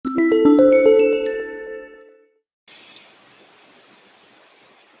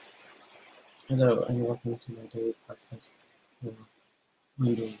Hello and welcome to my daily podcast for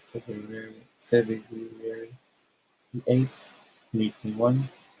Monday, February the 8th, 2021.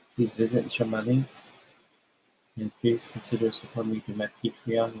 Please visit and share my links, and please consider supporting me through my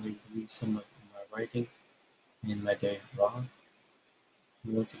Patreon where you can read some of my writing and my daily blog.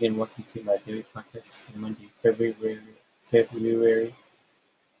 And once again, welcome to my daily podcast for Monday, February the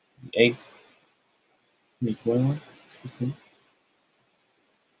 8th, 2021. Excuse me.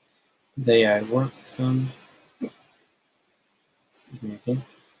 Today I worked some,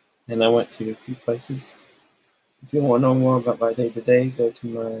 and I went to a few places. If you want to know more about my day today, go to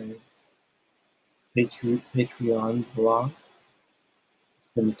my Patreon blog.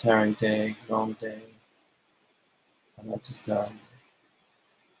 It's been a tiring day, long day. I just out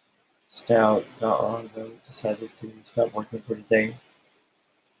not long ago decided to stop working for today,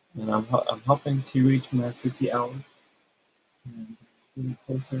 and I'm hoping to reach my 50 hours and getting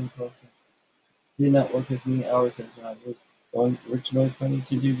closer and closer. Do not work as many hours as I was originally planning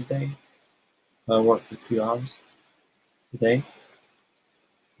to do today. I worked a few hours today,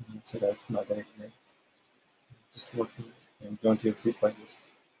 so that's my day today. Just working and going to a few places.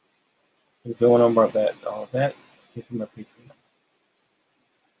 If you want to know about all of that, click on my Patreon.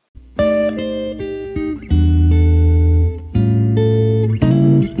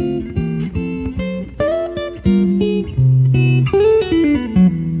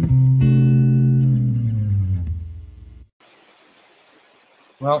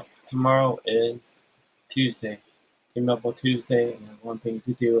 Well, tomorrow is Tuesday, Team Up Tuesday, and I have one thing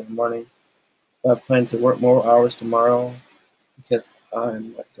to do in the morning. I plan to work more hours tomorrow because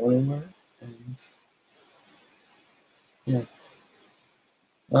I'm not going anywhere. And yes,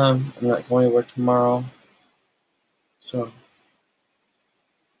 I'm not going to work tomorrow, so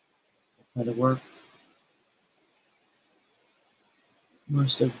I plan to work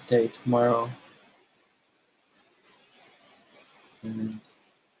most of the day tomorrow. And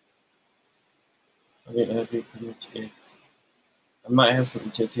I think that'll be pretty much it. I might have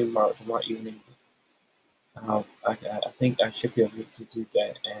something to do tomorrow evening. I think I should be able to do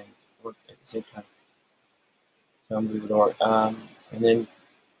that and work at the same time. So I'm moving to work. And then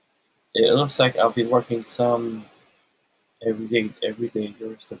it looks like I'll be working some every day the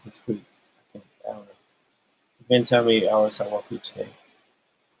rest of this week. I think I don't know. Depends how many hours I work each day.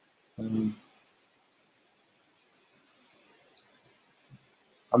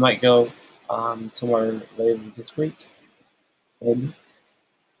 I might go somewhere later this week, maybe.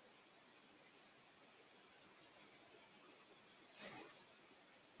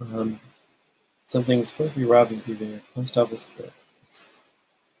 Something's supposed to be arriving through the post office, but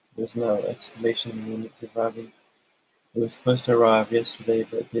there's no explanation when it's arriving. It was supposed to arrive yesterday,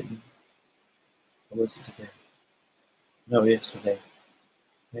 but it didn't. Or was it today? No, yesterday.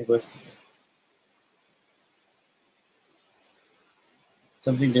 Maybe it was today.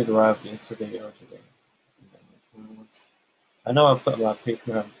 Something did arrive yesterday or today. I know I put my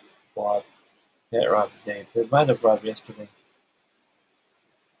Patreon blog that arrived today, but it might have arrived yesterday.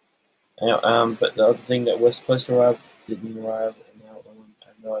 But the other thing that was supposed to arrive didn't arrive, and now I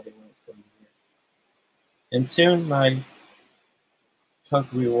have no idea when it's going to be here. And soon my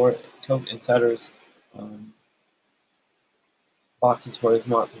Coke Insiders boxes for this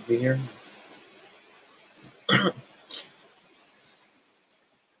month will be here.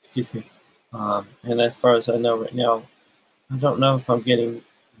 Excuse me. And as far as I know right now, I don't know if I'm getting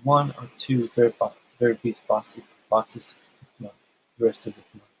one or two third piece boxes this month, the rest of this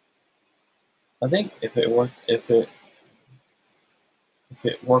month. I think if it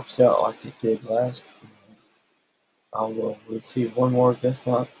works out like it did last, I will receive one more this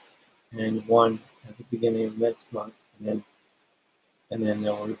month and one at the beginning of next month, and then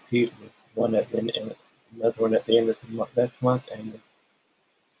they'll repeat with one at the end, and another one at the end of the next month, and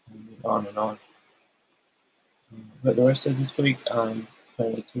on and on. But the rest of this week, I'm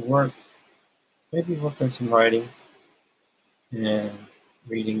planning to work, maybe work on some writing and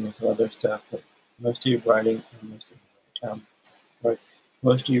reading and some other stuff, but mostly writing and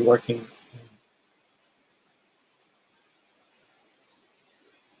mostly working.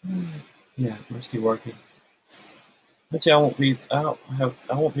 Yeah, mostly working. Actually, I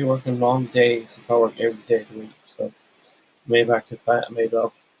won't be working long days if I work every day of the week. So maybe I'll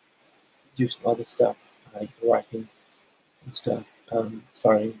do some other stuff like writing and stuff.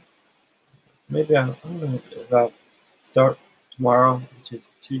 Starting. Maybe I don't know if I'll start tomorrow, which is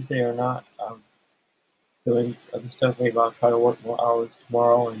Tuesday or not. Doing other stuff. Maybe I'll try to work more hours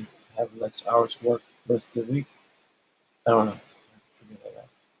tomorrow and have less hours to work the rest of the week. I don't know. Figure that out.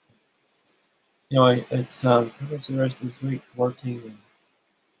 Anyway, it's pretty much the rest of this week working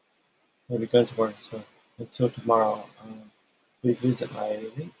maybe going to work. So until tomorrow, please visit my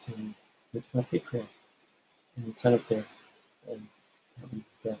links and go to my Patreon and sign up there and help me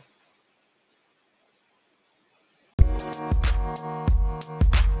with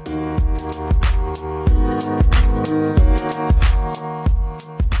that.